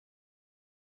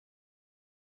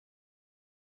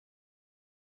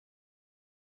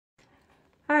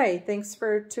Hi, thanks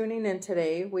for tuning in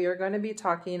today. We are going to be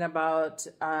talking about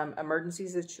emergency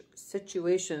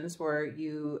situations where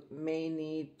you may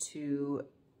need to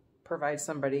provide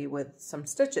somebody with some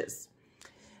stitches.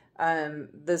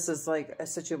 This is like a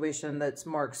situation that's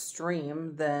more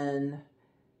extreme than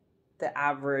the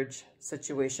average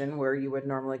situation where you would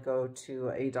normally go to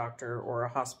a doctor or a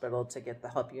hospital to get the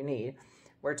help you need.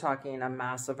 We're talking a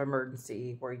massive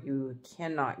emergency where you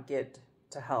cannot get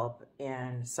to help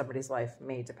and somebody's life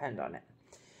may depend on it.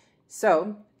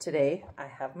 So today I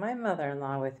have my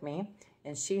mother-in-law with me,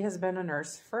 and she has been a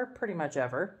nurse for pretty much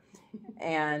ever.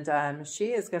 And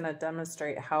she is going to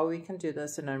demonstrate how we can do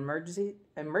this in an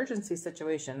emergency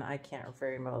situation. I can't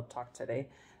very well talk today,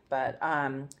 but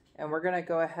and we're going to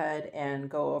go ahead and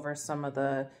go over some of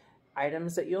the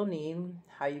items that you'll need,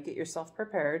 how you get yourself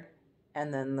prepared,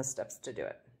 and then the steps to do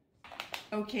it.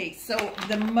 Okay, so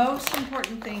the most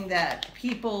important thing that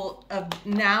people of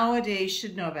nowadays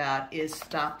should know about is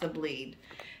stop the bleed.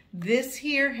 This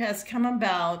here has come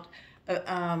about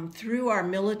through our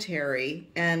military,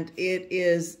 and it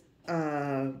is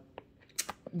the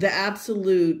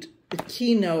absolute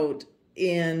keynote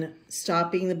in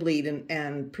stopping the bleed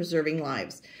and preserving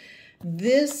lives.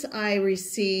 This I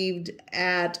received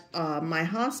at my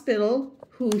hospital,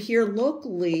 who here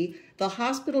locally, the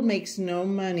hospital makes no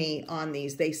money on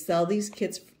these. They sell these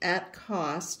kits at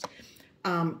cost.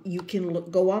 You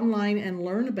can go online and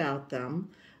learn about them,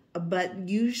 but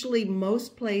usually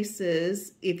most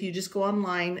places, if you just go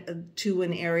online to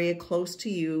an area close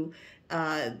to you,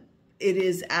 it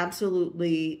is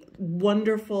absolutely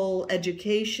wonderful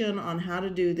education on how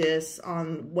to do this,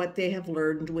 on what they have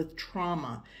learned with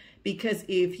trauma. Because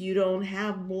if you don't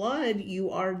have blood, you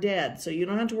are dead. So you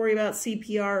don't have to worry about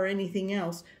CPR or anything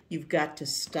else. You've got to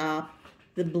stop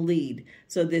the bleed.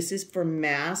 So this is for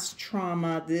mass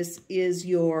trauma. This is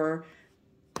your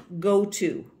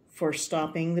go-to for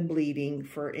stopping the bleeding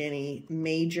for any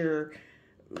major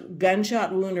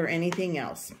gunshot wound or anything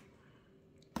else.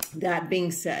 That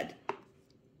being said,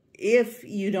 if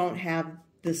you don't have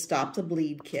the Stop the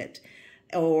Bleed kit,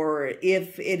 or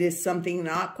if it is something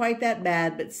not quite that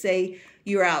bad, but say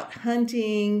you're out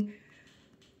hunting,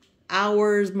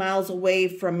 hours, miles away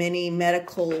from any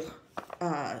medical,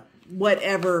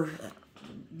 whatever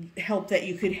help that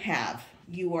you could have.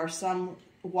 You are some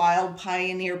wild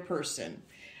pioneer person.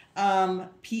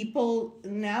 People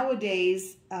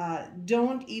nowadays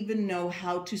don't even know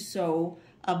how to sew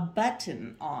a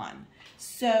button on.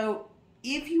 So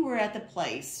if you were at the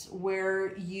place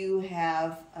where you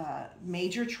have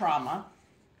major trauma,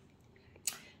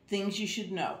 things you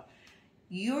should know.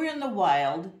 You're in the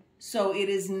wild, so it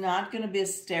is not going to be a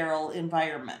sterile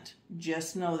environment.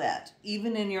 Just know that.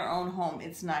 Even in your own home,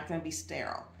 it's not going to be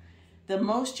sterile. The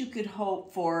most you could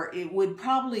hope for, it would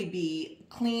probably be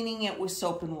cleaning it with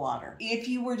soap and water. If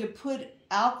you were to put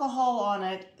alcohol on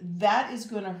it, that is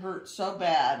going to hurt so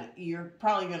bad, you're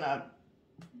probably going to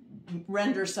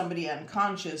render somebody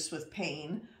unconscious with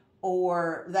pain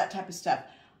or that type of stuff.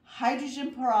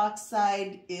 Hydrogen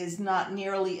peroxide is not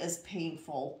nearly as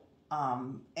painful,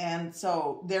 and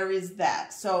so there is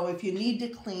that. So if you need to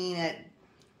clean it,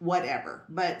 whatever.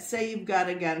 But say you've got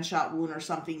a gunshot wound or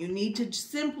something, you need to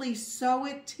simply sew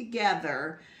it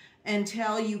together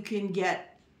until you can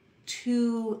get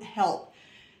to help.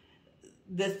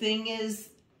 The thing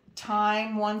is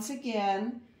time, once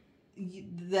again.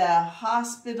 The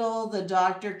hospital, the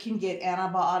doctor can get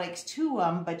antibiotics to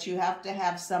them, but you have to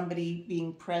have somebody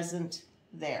being present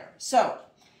there. So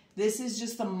this is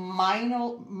just the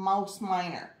most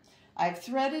minor. I've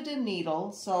threaded a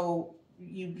needle, so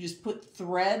you just put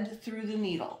thread through the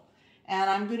needle. And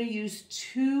I'm going to use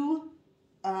two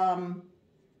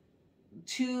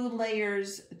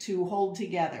layers to hold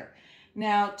together.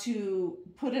 Now, to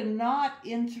put a knot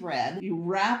in thread, you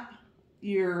wrap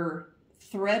your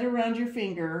thread around your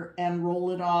finger and roll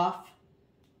it off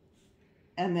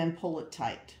and then pull it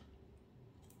tight.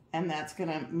 And that's going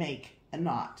to make a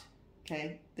knot.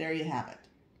 Okay, there you have it.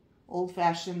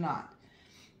 Old-fashioned knot.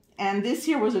 And this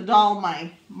here was a doll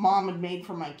my mom had made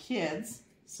for my kids.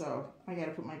 So I got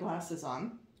to put my glasses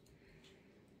on.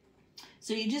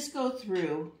 So you just go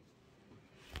through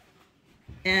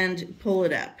and pull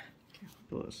it up.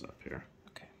 Pull this up here.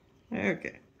 Okay.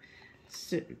 Okay.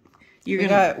 So we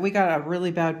got a really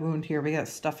bad wound here. We got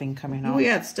stuffing coming out. We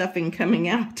got stuffing coming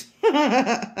out.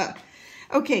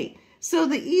 Okay, so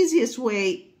the easiest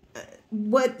way,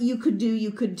 what you could do,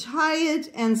 you could tie it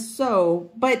and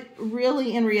sew, but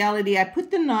really in reality, I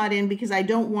put the knot in because I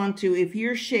don't want to. If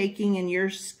you're shaking and you're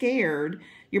scared,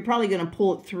 you're probably going to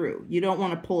pull it through. You don't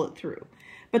want to pull it through.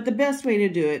 But the best way to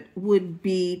do it would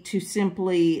be to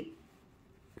simply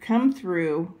come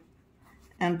through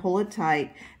and pull it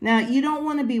tight. Now, you don't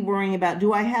want to be worrying about,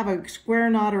 do I have a square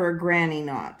knot or a granny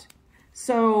knot?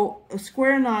 So a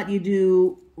square knot you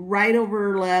do right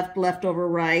over left, left over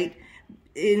right.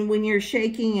 And when you're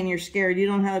shaking and you're scared, you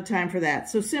don't have time for that.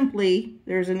 So simply,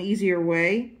 there's an easier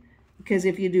way, because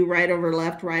if you do right over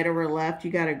left,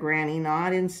 you got a granny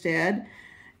knot instead.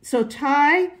 So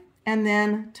tie and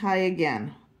then tie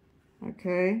again,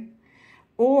 okay?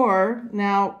 Or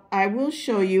now I will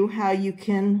show you how you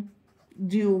can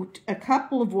do a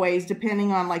couple of ways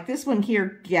depending on, like this one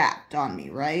here gapped on me,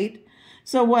 right?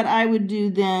 So what I would do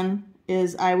then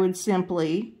is I would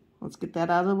simply, let's get that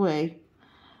out of the way.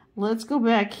 Let's go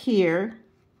back here,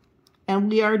 and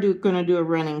we are going to do a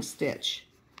running stitch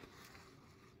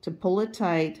to pull it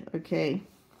tight, okay?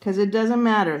 Because it doesn't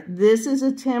matter. This is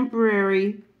a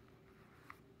temporary,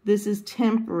 this is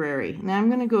temporary. Now I'm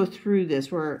going to go through this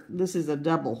where this is a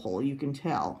double hole, you can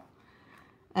tell.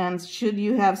 And should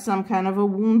you have some kind of a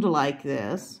wound like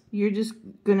this, you're just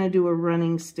going to do a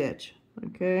running stitch,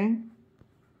 okay?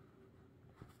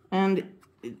 And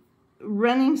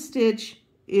running stitch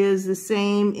is the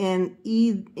same in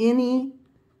any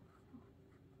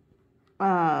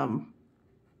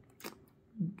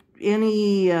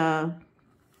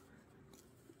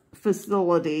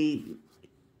facility,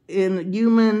 in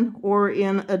human or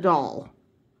in a doll.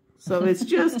 So it's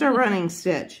just a running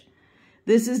stitch.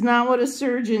 This is not what a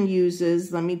surgeon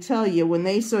uses. Let me tell you, when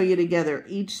they sew you together,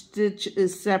 each stitch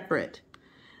is separate.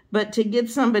 But to get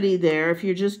somebody there, if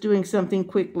you're just doing something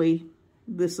quickly,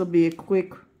 this will be a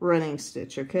quick running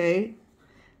stitch, okay?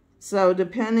 So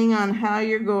depending on how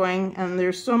you're going, and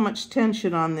there's so much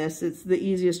tension on this, it's the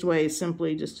easiest way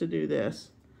simply just to do this.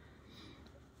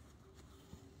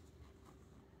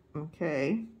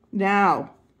 Okay,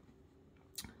 now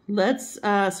let's,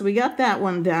 so we got that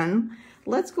one done.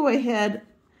 Let's go ahead,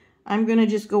 I'm gonna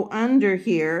just go under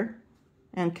here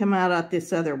and come out at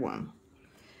this other one.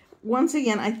 Once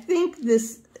again, I think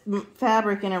this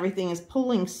fabric and everything is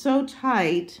pulling so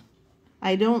tight,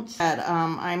 I don't that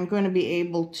I'm going to be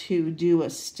able to do a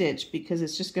stitch because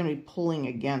it's just going to be pulling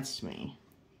against me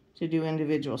to do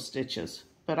individual stitches.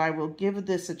 But I will give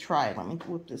this a try. Let me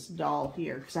whip this doll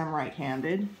here because I'm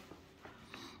right-handed.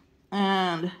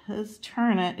 And let's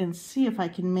turn it and see if I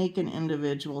can make an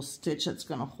individual stitch that's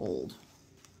going to hold.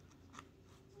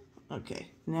 Okay,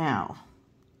 now,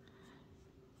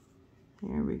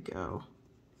 here we go.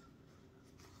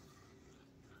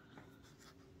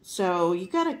 So you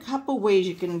got a couple ways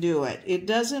you can do it. It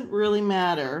doesn't really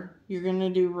matter. You're going to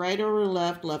do right over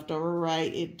left, left over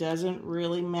right. It doesn't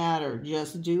really matter.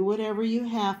 Just do whatever you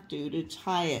have to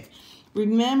tie it.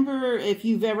 Remember, if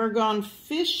you've ever gone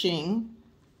fishing,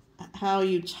 how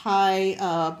you tie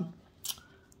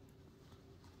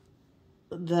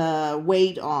the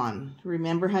weight on.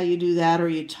 Remember how you do that, or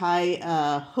you tie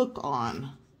a hook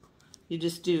on. You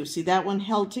just do. See, that one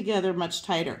held together much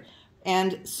tighter.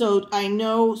 And so I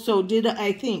know, so did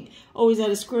I think, oh, is that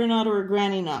a square knot or a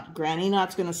granny knot? Granny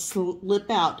knot's going to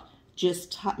slip out.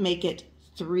 Just make it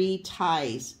 3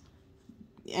 ties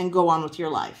and go on with your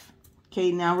life.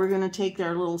 Okay, now we're going to take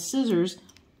our little scissors,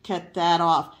 cut that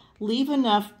off. Leave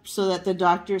enough so that the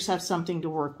doctors have something to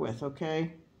work with,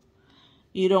 okay?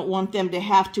 You don't want them to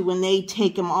have to, when they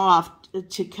take them off,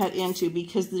 to cut into,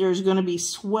 because there's going to be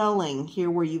swelling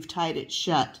here where you've tied it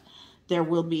shut. There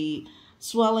will be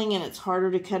swelling and it's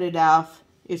harder to cut it off.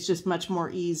 It's just much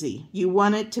more easy. You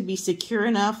want it to be secure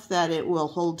enough that it will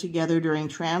hold together during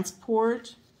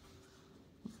transport.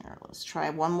 Here, let's try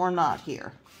one more knot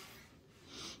here.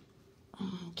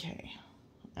 Okay,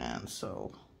 and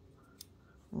so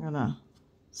I'm gonna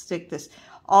stick this.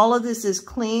 All of this is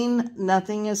clean,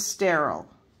 nothing is sterile.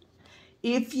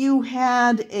 If you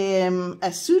had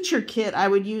a suture kit, I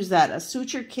would use that. A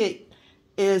suture kit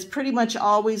is pretty much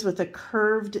always with a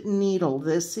curved needle.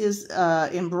 This is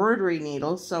embroidery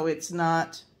needle, so it's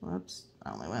not, whoops,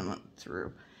 I only went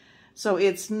through. So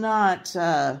it's not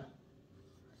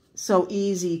so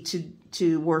easy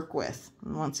to work with.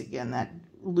 And once again, that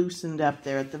loosened up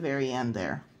there at the very end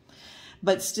there.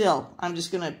 But still, I'm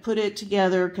just going to put it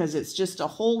together because it's just to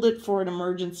hold it for an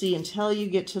emergency until you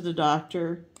get to the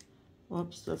doctor.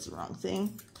 Whoops, that's the wrong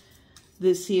thing.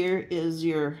 This here is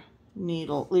your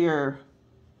needle, your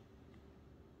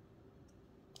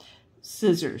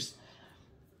scissors.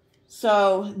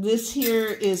 So this here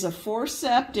is a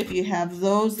forceps. If you have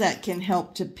those, that can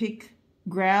help to pick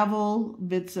gravel,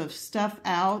 bits of stuff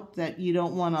out that you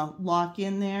don't want to lock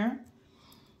in there.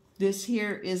 This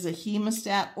here is a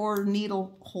hemostat or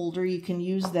needle holder. You can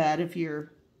use that if you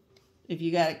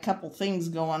got a couple things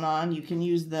going on. You can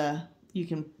use you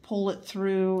can pull it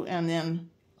through and then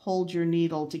hold your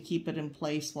needle to keep it in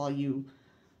place while you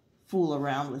fool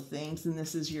around with things. And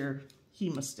this is your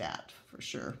hemostat for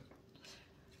sure.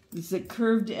 This is a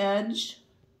curved edge,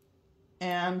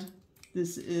 and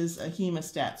this is a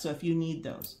hemostat, so if you need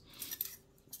those.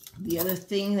 The other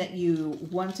thing that you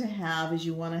want to have is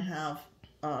you want to have,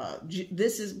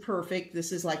 this is perfect.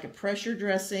 This is like a pressure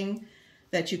dressing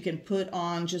that you can put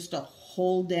on just to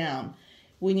hold down.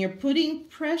 When you're putting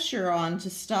pressure on to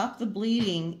stop the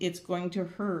bleeding, it's going to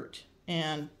hurt.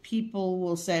 And people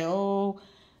will say, oh,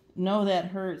 no, that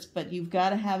hurts, but you've got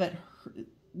to have it,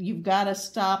 you've got to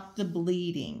stop the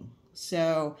bleeding.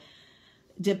 So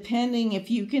depending,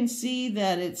 if you can see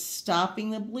that it's stopping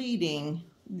the bleeding,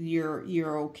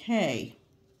 you're okay.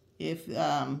 If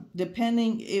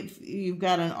depending if you've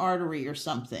got an artery or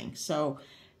something, so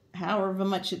however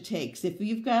much it takes. If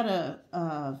you've got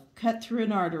a cut through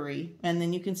an artery and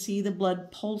then you can see the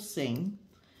blood pulsing,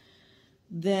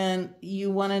 then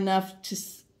you want enough to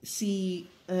see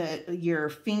your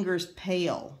fingers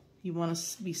pale. You want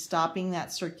to be stopping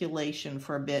that circulation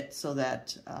for a bit so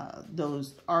that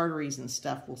those arteries and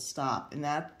stuff will stop, and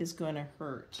that is going to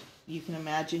hurt. You can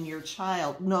imagine your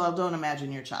child. No, don't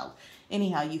imagine your child.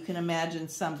 Anyhow, you can imagine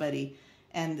somebody,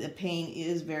 and the pain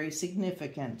is very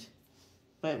significant.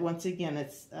 But once again,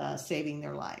 it's saving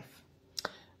their life.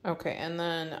 Okay, and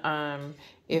then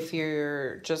if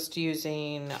you're just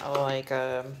using like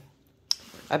a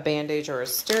bandage or a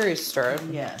Steri-Strip.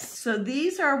 Yes. So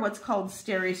these are what's called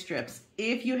Steri-Strips,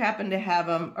 if you happen to have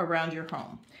them around your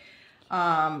home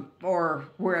or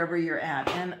wherever you're at.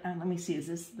 And let me see, is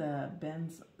this the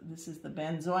this is the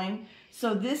benzoin.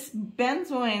 So this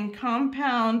benzoin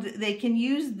compound, they can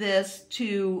use this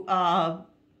to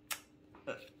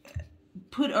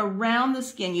put around the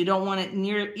skin. You don't want it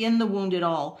in the wound at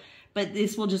all, but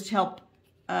this will just help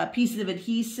pieces of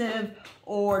adhesive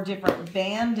or different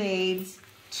Band-Aids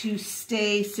to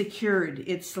stay secured.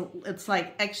 It's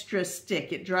like extra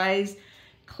stick. It dries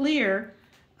clear,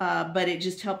 but it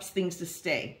just helps things to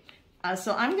stay.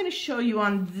 So I'm going to show you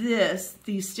on these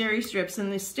Steri-Strips,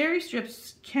 and the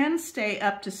Steri-Strips can stay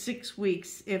up to 6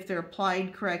 weeks if they're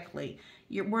applied correctly.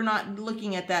 We're not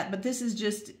looking at that, but this is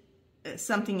just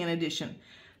something in addition.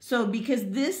 So because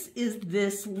this is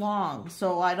this long,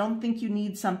 so I don't think you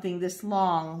need something this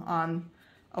long on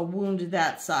a wound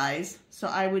that size. So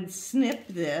I would snip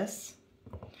this.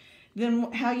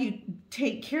 Then how you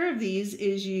take care of these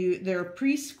is they're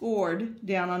pre-scored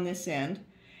down on this end,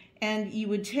 and you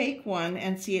would take one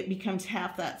and see it becomes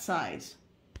half that size.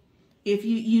 If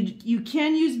you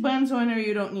can use benzoin or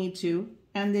you don't need to,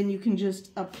 and then you can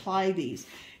just apply these.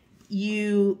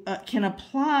 You can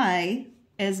apply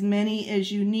as many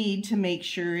as you need to make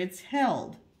sure it's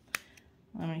held.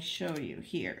 Let me show you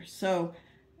here. So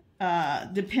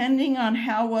depending on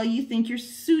how well you think your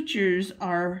sutures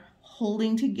are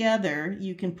holding together,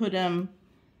 you can put them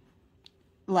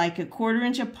like a 1/4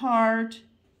 inch apart.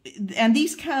 And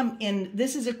these come in,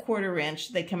 this is a 1/4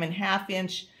 inch. They come in 1/2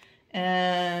 inch,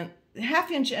 and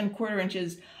 1/2 inch and 1/4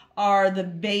 inches are the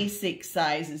basic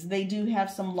sizes. They do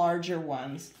have some larger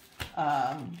ones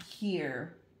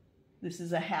here. This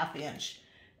is a 1/2 inch.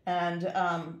 And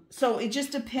so it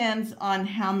just depends on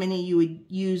how many you would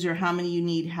use or how many you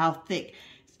need, how thick.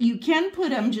 You can put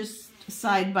them just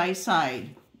side by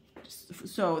side.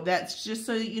 So that's just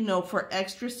so you know, for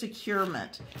extra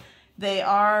securement. They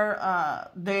are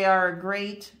a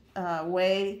great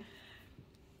way.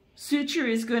 Suture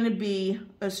is going to be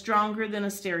stronger than a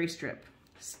Steri-Strip.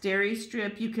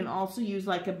 Steri-Strip you can also use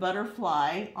like a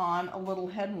butterfly on a little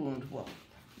head wound. Well,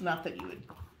 not that you would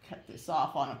cut this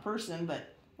off on a person,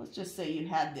 but let's just say you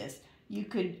had this. You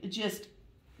could just,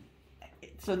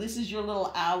 so this is your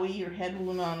little owie, your head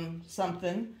wound on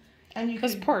something. And you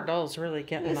This poor doll's really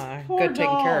getting good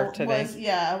taken care of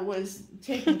today. Was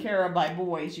taken care of by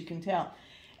boys, you can tell.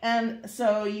 And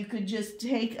so you could just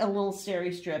take a little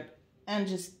Steri-Strip and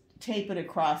just tape it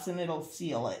across, and it'll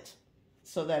seal it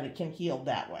so that it can heal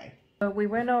that way. But we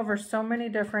went over so many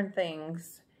different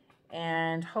things,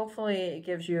 and hopefully it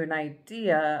gives you an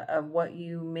idea of what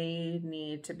you may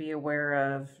need to be aware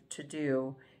of to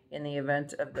do in the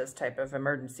event of this type of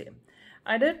emergency.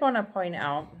 I did want to point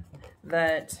out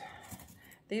that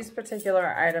these particular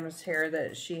items here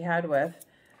that she had with,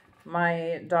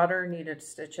 my daughter needed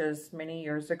stitches many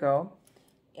years ago,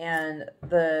 and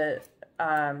the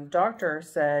doctor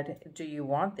said, do you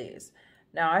want these?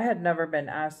 Now, I had never been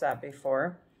asked that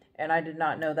before, and I did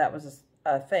not know that was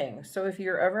a thing. So if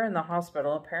you're ever in the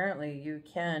hospital, apparently you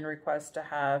can request to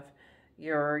have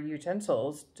your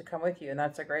utensils to come with you, and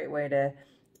that's a great way to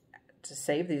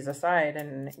save these aside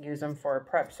and use them for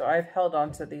prep. So I've held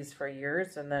on to these for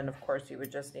years, and then of course you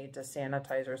would just need to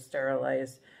sanitize or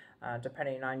sterilize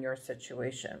depending on your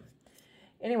situation.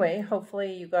 Anyway,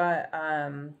 hopefully you got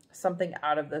something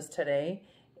out of this today,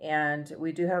 and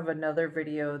we do have another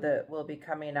video that will be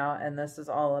coming out, and this is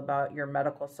all about your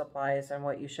medical supplies and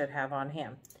what you should have on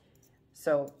hand.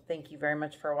 So thank you very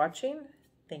much for watching.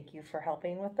 Thank you for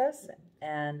helping with this,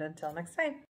 and until next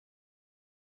time.